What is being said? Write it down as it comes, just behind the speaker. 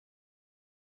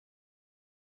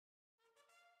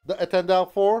The Étendard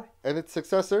IV and its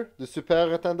successor, the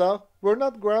Super Étendard, were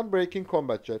not groundbreaking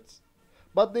combat jets,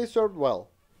 but they served well.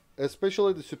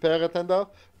 Especially the Super Étendard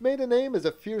made a name as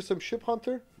a fearsome ship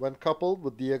hunter when coupled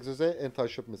with the Exocet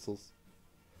anti-ship missiles.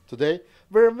 Today,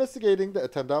 we're investigating the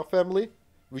Étendard family,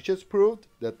 which has proved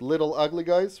that little ugly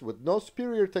guys with no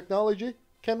superior technology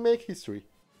can make history.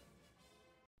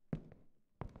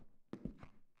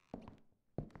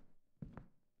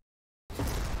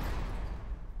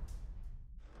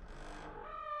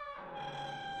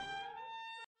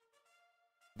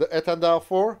 The Étendard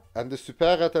IV and the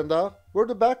Super Étendard were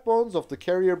the backbones of the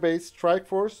carrier-based strike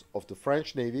force of the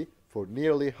French Navy for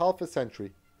nearly half a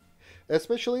century.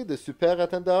 Especially the Super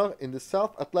Étendard in the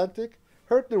South Atlantic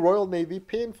hurt the Royal Navy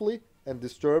painfully and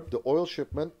disturbed the oil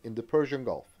shipment in the Persian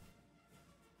Gulf.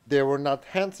 They were not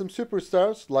handsome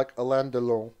superstars like Alain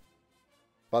Delon.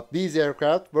 But these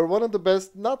aircraft were one of the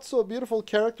best not-so-beautiful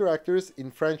character actors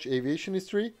in French aviation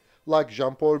history, like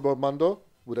Jean-Paul Belmondo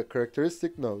with a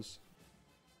characteristic nose.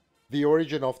 The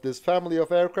origin of this family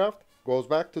of aircraft goes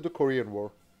back to the Korean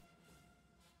War.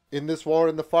 In this war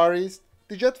in the Far East,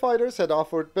 the jet fighters had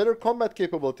offered better combat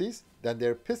capabilities than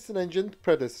their piston-engined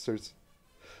predecessors.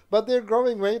 But their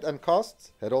growing weight and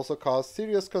costs had also caused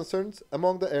serious concerns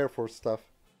among the Air Force staff.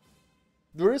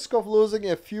 The risk of losing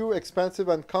a few expensive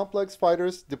and complex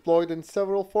fighters deployed in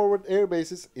several forward air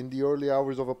bases in the early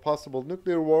hours of a possible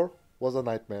nuclear war was a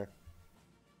nightmare.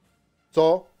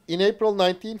 So, in April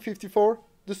 1954,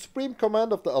 the Supreme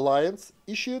Command of the Alliance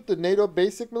issued the NATO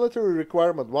Basic Military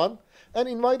Requirement 1 and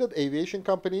invited aviation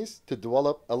companies to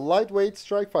develop a lightweight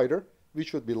strike fighter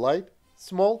which would be light,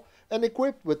 small, and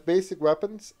equipped with basic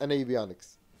weapons and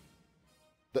avionics.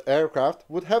 The aircraft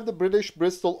would have the British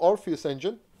Bristol Orpheus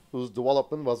engine, whose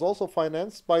development was also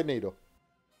financed by NATO.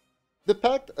 The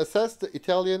pact assessed the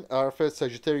Italian RF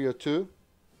Sagittario II,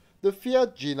 the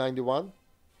Fiat G91,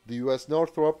 the US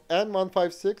Northrop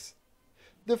N156,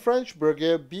 the French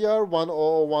Breguet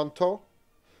BR-1001 TOW,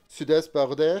 Sud-Est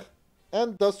Bardaire,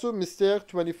 and Dassault Mystère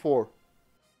 24.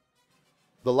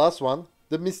 The last one,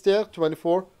 the Mystère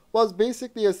 24, was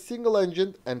basically a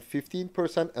single-engined and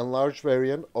 15% enlarged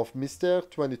variant of Mystère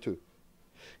 22.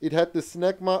 It had the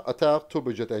Snecma Attard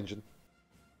turbojet engine.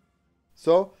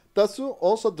 So, Dassault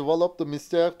also developed the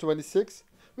Mystère 26,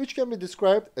 which can be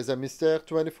described as a Mystère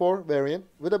 24 variant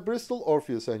with a Bristol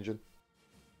Orpheus engine.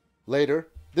 Later,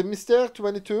 the Mystère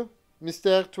 22,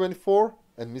 Mystère 24,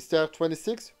 and Mystère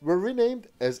 26 were renamed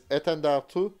as Étendard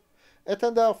II,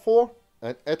 Étendard IV,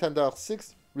 and Étendard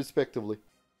VI, respectively.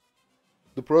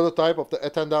 The prototype of the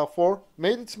Étendard IV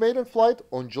made its maiden flight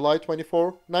on July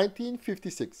 24,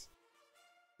 1956.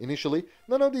 Initially,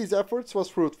 none of these efforts was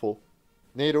fruitful.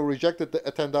 NATO rejected the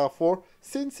Étendard IV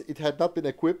since it had not been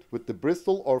equipped with the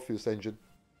Bristol Orpheus engine.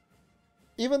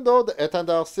 Even though the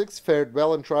Étendard VI fared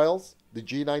well in trials, the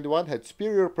G91 had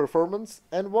superior performance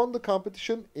and won the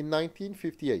competition in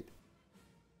 1958.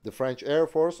 The French Air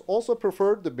Force also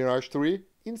preferred the Mirage 3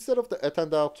 instead of the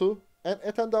Étendard II and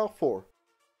Étendard IV.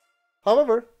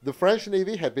 However, the French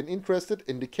Navy had been interested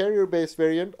in the carrier-based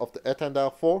variant of the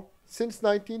Étendard IV since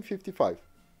 1955.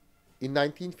 In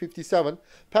 1957,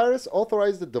 Paris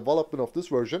authorized the development of this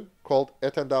version, called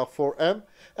Étendard IVM,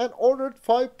 and ordered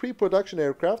 5 pre-production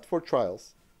aircraft for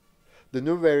trials. The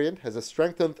new variant has a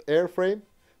strengthened airframe,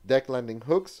 deck landing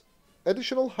hooks,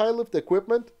 additional high-lift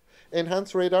equipment,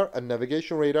 enhanced radar and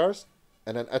navigation radars,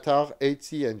 and an Attard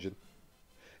 8C engine.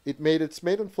 It made its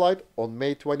maiden flight on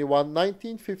May 21,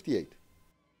 1958.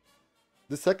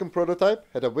 The second prototype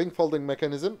had a wing folding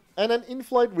mechanism and an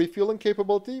in-flight refueling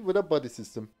capability with a buddy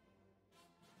system.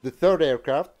 The third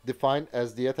aircraft, defined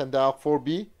as the Étendard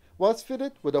 4B, was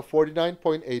fitted with a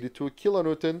 49.82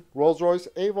 kN Rolls-Royce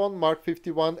Avon Mark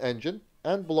 51 engine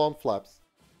and blown flaps.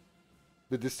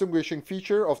 The distinguishing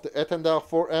feature of the Étendard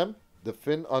 4M, the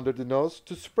fin under the nose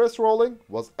to suppress rolling,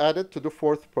 was added to the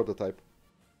fourth prototype.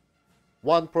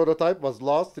 One prototype was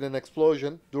lost in an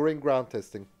explosion during ground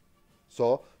testing,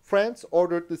 so France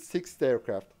ordered the sixth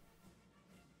aircraft.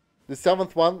 The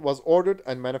seventh one was ordered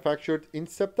and manufactured in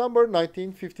September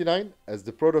 1959 as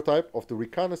the prototype of the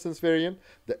reconnaissance variant,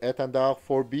 the Étendard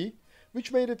 4B,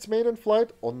 which made its maiden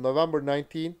flight on November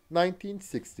 19,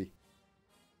 1960.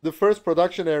 The first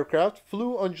production aircraft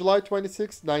flew on July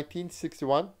 26,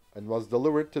 1961, and was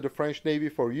delivered to the French Navy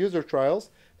for user trials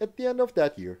at the end of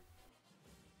that year.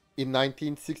 In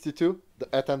 1962, the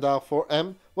Étendard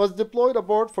 4M was deployed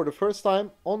aboard for the first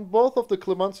time on both of the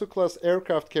Clemenceau-class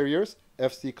aircraft carriers,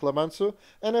 FC Clemenceau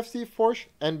and FC Foch,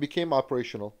 and became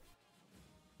operational.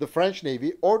 The French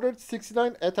Navy ordered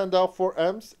 69 Étendard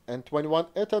 4Ms and 21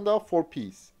 Étendard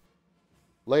 4Ps.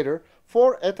 Later,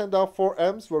 4 Étendard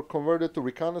 4Ms were converted to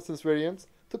reconnaissance variants,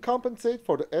 to compensate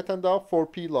for the Étendard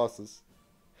IVP losses.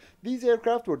 These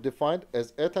aircraft were defined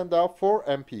as Étendard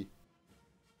IV-MP.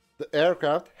 The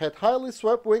aircraft had highly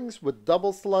swept wings with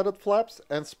double slotted flaps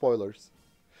and spoilers.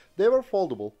 They were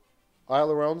foldable.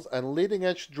 Ailerons and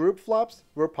leading-edge droop flaps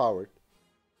were powered.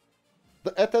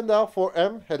 The Étendard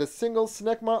IV-M had a single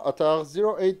Snecma Attar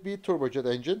 08B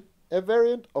turbojet engine, a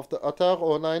variant of the Attar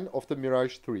 09 of the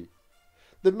Mirage 3.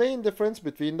 The main difference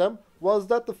between them was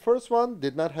that the first one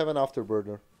did not have an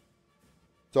afterburner.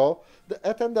 So, the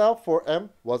Étendard IV-M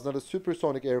was not a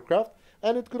supersonic aircraft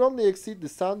and it could only exceed the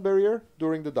sound barrier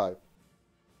during the dive.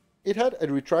 It had a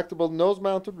retractable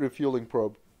nose-mounted refueling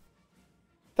probe.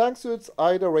 Thanks to its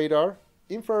AIDA radar,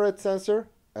 infrared sensor,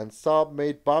 and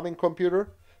Saab-made bombing computer,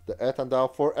 the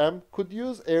Étendard IV-M could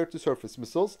use air-to-surface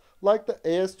missiles like the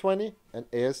AS-20 and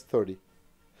AS-30.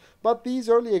 But these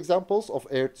early examples of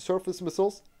air-to-surface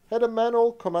missiles had a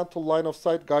manual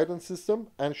command-to-line-of-sight guidance system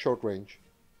and short range,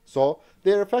 so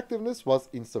their effectiveness was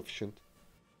insufficient.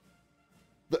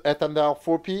 The Étendard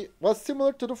IVP was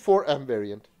similar to the IV-M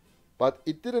variant, but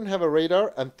it didn't have a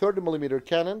radar and 30mm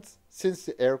cannons since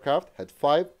the aircraft had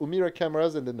 5 Umira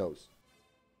cameras in the nose.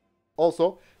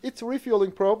 Also, its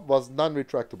refueling probe was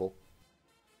non-retractable.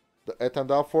 The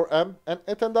Étendard IV-M and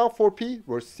Étendard IVP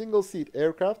were single-seat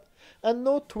aircraft and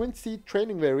no twin-seat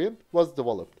training variant was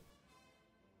developed.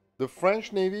 The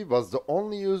French Navy was the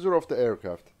only user of the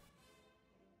aircraft.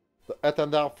 The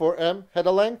Étendard IV-M had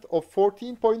a length of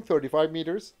 14.35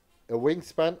 meters, a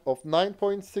wingspan of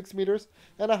 9.6 meters,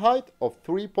 and a height of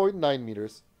 3.9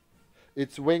 meters.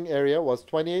 Its wing area was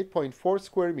 28.4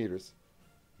 square meters.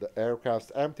 The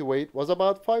aircraft's empty weight was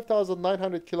about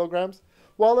 5,900 kilograms,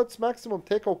 while its maximum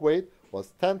takeoff weight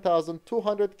was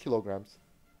 10,200 kilograms.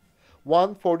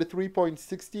 One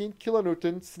 43.16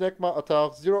 kilonewton Snecma Attar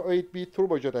 08B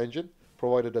turbojet engine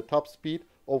provided a top speed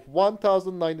of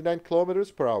 1,099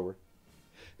 kilometers per hour.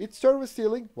 Its service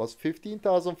ceiling was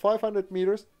 15,500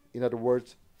 meters, in other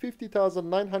words,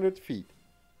 50,900 feet.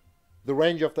 The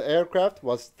range of the aircraft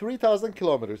was 3,000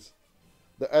 kilometers.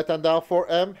 The Étendard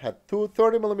IV-M had two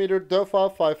 30mm Dauphin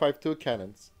 552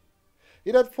 cannons.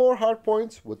 It had 4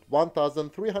 hardpoints with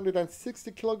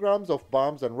 1,360 kilograms of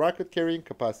bombs and rocket carrying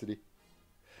capacity.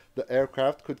 The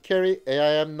aircraft could carry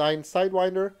AIM-9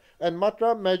 Sidewinder and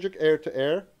Matra Magic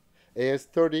air-to-air,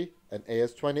 AS-30 and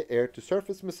AS-20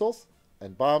 air-to-surface missiles,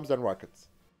 and bombs and rockets.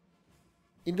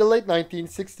 In the late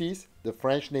 1960s, the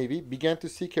French Navy began to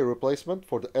seek a replacement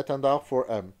for the Étendard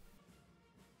IV-M.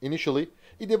 Initially,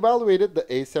 it evaluated the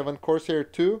A-7 Corsair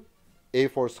II,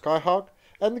 A-4 Skyhawk,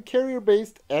 and the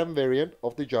carrier-based M variant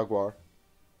of the Jaguar.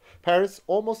 Paris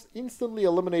almost instantly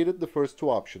eliminated the first two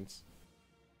options.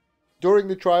 During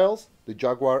the trials, the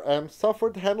Jaguar M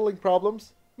suffered handling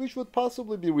problems which would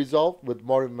possibly be resolved with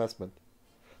more investment.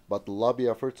 But the lobby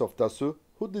efforts of Dassault,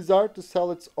 who desired to sell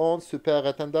its own Super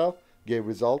Étendard, gave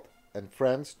result, and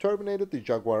France terminated the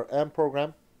Jaguar M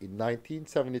program in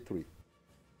 1973.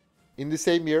 In the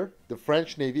same year, the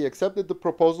French Navy accepted the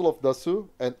proposal of Dassault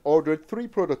and ordered 3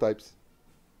 prototypes.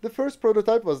 The first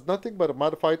prototype was nothing but a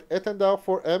modified Étendard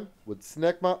IV-M with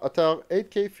Snecma Attar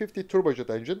 8K50 turbojet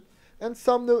engine and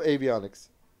some new avionics.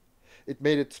 It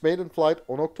made its maiden flight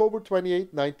on October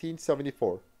 28,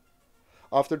 1974.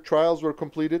 After trials were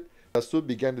completed, Dassault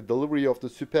began the delivery of the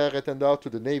Super Étendard to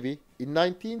the Navy in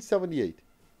 1978.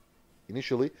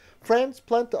 Initially, France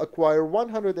planned to acquire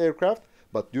 100 aircraft,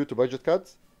 but due to budget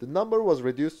cuts, the number was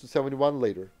reduced to 71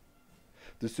 later.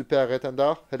 The Super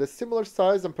Étendard had a similar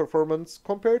size and performance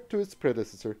compared to its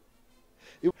predecessor.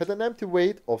 It had an empty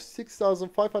weight of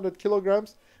 6,500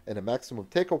 kilograms and a maximum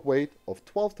takeoff weight of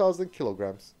 12,000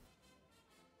 kilograms.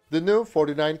 The new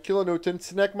 49 kilonewton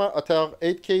Snecma Attar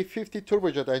 8K50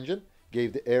 turbojet engine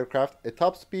gave the aircraft a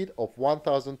top speed of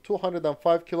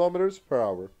 1,205 kilometers per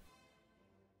hour.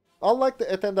 Unlike the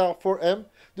Étendard IV-M,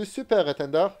 the Super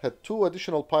Étendard had 2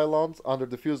 additional pylons under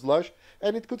the fuselage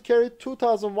and it could carry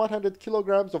 2,100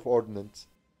 kilograms of ordnance.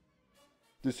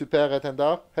 The Super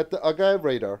Étendard had the Agave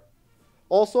radar.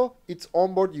 Also, its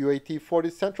onboard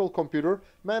UAT-40 central computer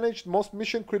managed most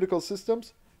mission-critical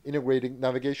systems, integrating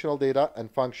navigational data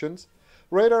and functions,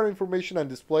 radar information and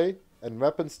display, and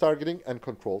weapons targeting and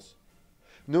controls.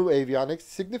 New avionics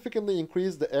significantly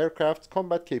increased the aircraft's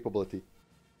combat capability.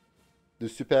 The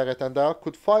Super Étendard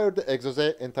could fire the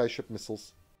Exocet anti-ship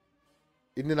missiles.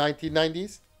 In the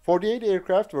 1990s, 48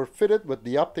 aircraft were fitted with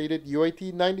the updated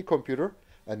UAT-90 computer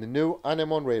and the new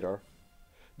Anemone radar.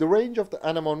 The range of the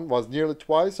Anemone was nearly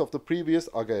twice of the previous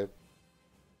Agave.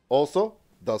 Also,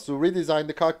 Dassault redesigned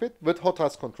the cockpit with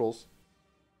HOTAS controls.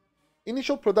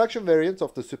 Initial production variants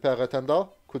of the Super Étendard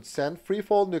could send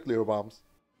free-fall nuclear bombs.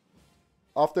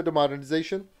 After the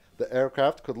modernization, the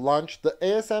aircraft could launch the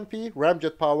ASMP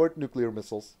ramjet-powered nuclear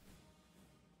missiles.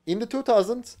 In the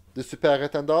 2000s, the Super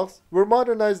Étendards were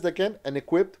modernized again and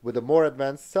equipped with a more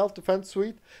advanced self-defense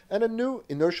suite and a new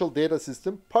inertial data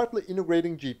system partly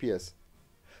integrating GPS.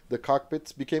 The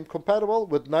cockpits became compatible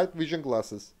with night vision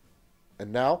glasses.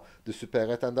 And now, the Super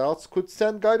Étendards could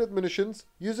send guided munitions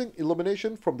using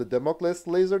illumination from the Damocles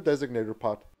laser designator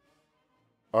pod.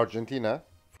 Argentina,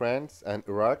 France, and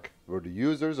Iraq were the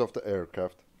users of the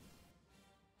aircraft.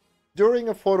 During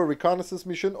a photo reconnaissance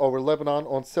mission over Lebanon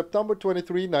on September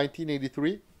 23,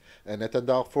 1983, an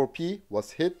Étendard IVP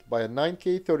was hit by a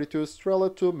 9K-32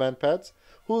 Strela 2 manpads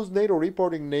whose NATO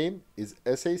reporting name is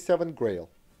SA-7 Grail.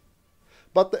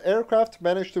 But the aircraft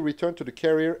managed to return to the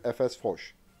carrier FS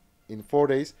Foch. In 4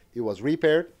 days, it was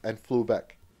repaired and flew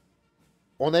back.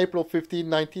 On April 15,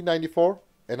 1994,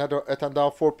 another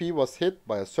Étendard IVP was hit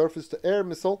by a surface-to-air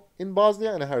missile in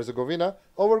Bosnia and Herzegovina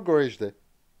over Gorizde.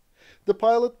 The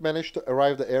pilot managed to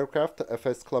arrive the aircraft to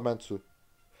FS Clemenceau.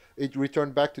 It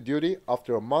returned back to duty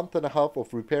after a month and a half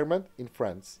of repairment in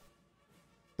France.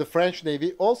 The French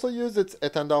Navy also used its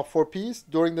Étendard IVPs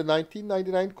during the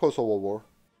 1999 Kosovo War.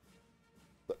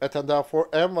 The Étendard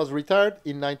IVM was retired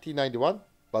in 1991,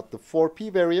 but the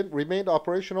 4P variant remained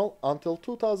operational until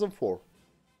 2004.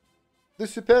 The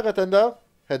Super Étendard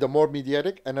had a more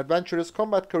mediatic and adventurous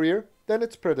combat career than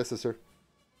its predecessor.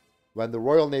 When the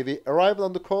Royal Navy arrived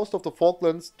on the coast of the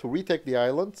Falklands to retake the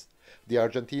islands, the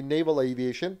Argentine Naval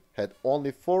Aviation had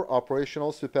only 4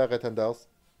 operational Super Étendards,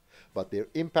 but their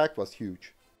impact was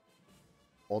huge.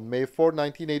 On May 4,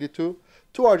 1982,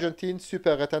 2 Argentine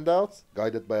Super Étendards,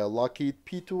 guided by a Lockheed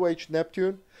P-2H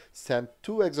Neptune, sent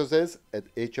 2 exocets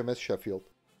at HMS Sheffield.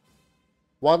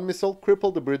 One missile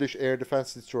crippled the British air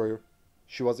defense destroyer.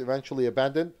 She was eventually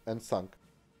abandoned and sunk.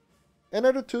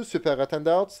 Another 2 Super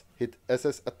Étendards hit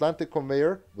SS Atlantic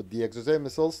Conveyor with the exocet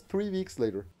missiles 3 weeks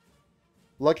later.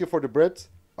 Lucky for the Brits,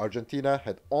 Argentina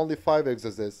had only 5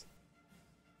 exocets.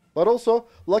 But also,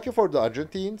 lucky for the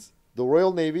Argentines, the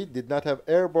Royal Navy did not have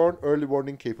airborne early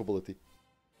warning capability.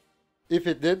 If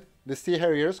it did, the Sea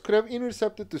Harriers could have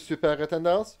intercepted the Super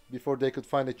Étendards before they could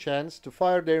find a chance to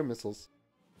fire their missiles.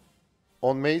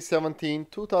 On May 17,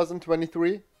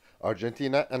 2023,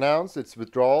 Argentina announced its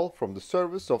withdrawal from the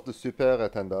service of the Super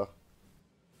Étendard.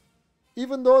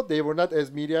 Even though they were not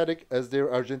as mediatic as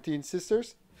their Argentine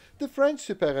sisters, the French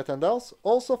Super Étendards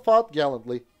also fought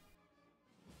gallantly.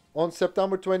 On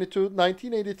September 22,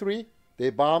 1983, they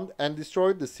bombed and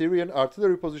destroyed the Syrian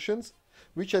artillery positions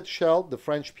which had shelled the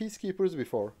French peacekeepers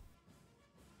before.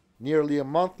 Nearly a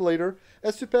month later,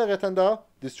 a Super Étendard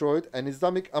destroyed an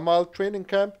Islamic Amal training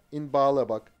camp in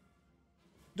Baalabak.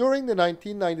 During the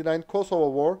 1999 Kosovo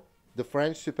War, the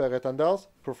French Super Étendards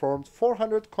performed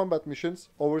 400 combat missions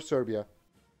over Serbia.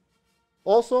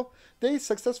 Also, they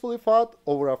successfully fought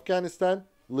over Afghanistan,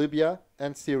 Libya,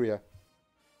 and Syria.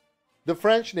 The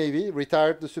French Navy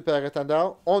retired the Super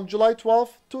Étendard on July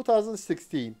 12,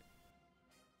 2016.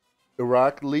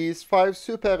 Iraq leased 5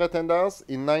 Super Étendards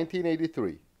in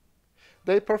 1983.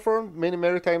 They performed many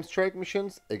maritime strike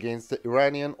missions against the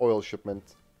Iranian oil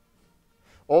shipment.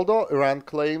 Although Iran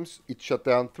claims it shut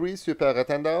down 3 Super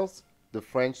Étendards, the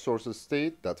French sources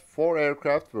state that 4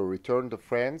 aircraft were returned to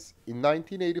France in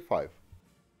 1985.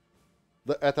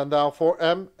 The Étendard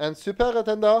IVM and Super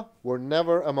Étendard were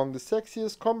never among the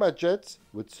sexiest combat jets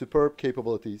with superb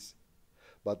capabilities,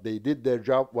 but they did their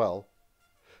job well.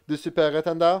 The Super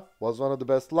Étendard was one of the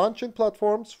best launching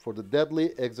platforms for the deadly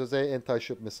exocet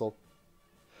anti-ship missile.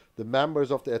 The members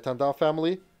of the Étendard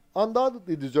family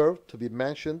undoubtedly deserve to be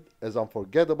mentioned as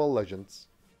unforgettable legends.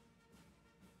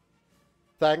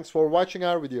 Thanks for watching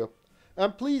our video,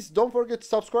 and please don't forget to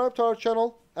subscribe to our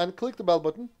channel and click the bell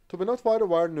button to be notified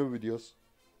of our new videos.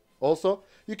 Also,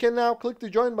 you can now click the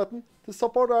join button to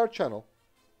support our channel.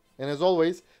 And as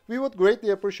always, we would greatly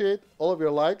appreciate all of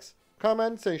your likes,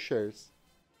 comments and shares.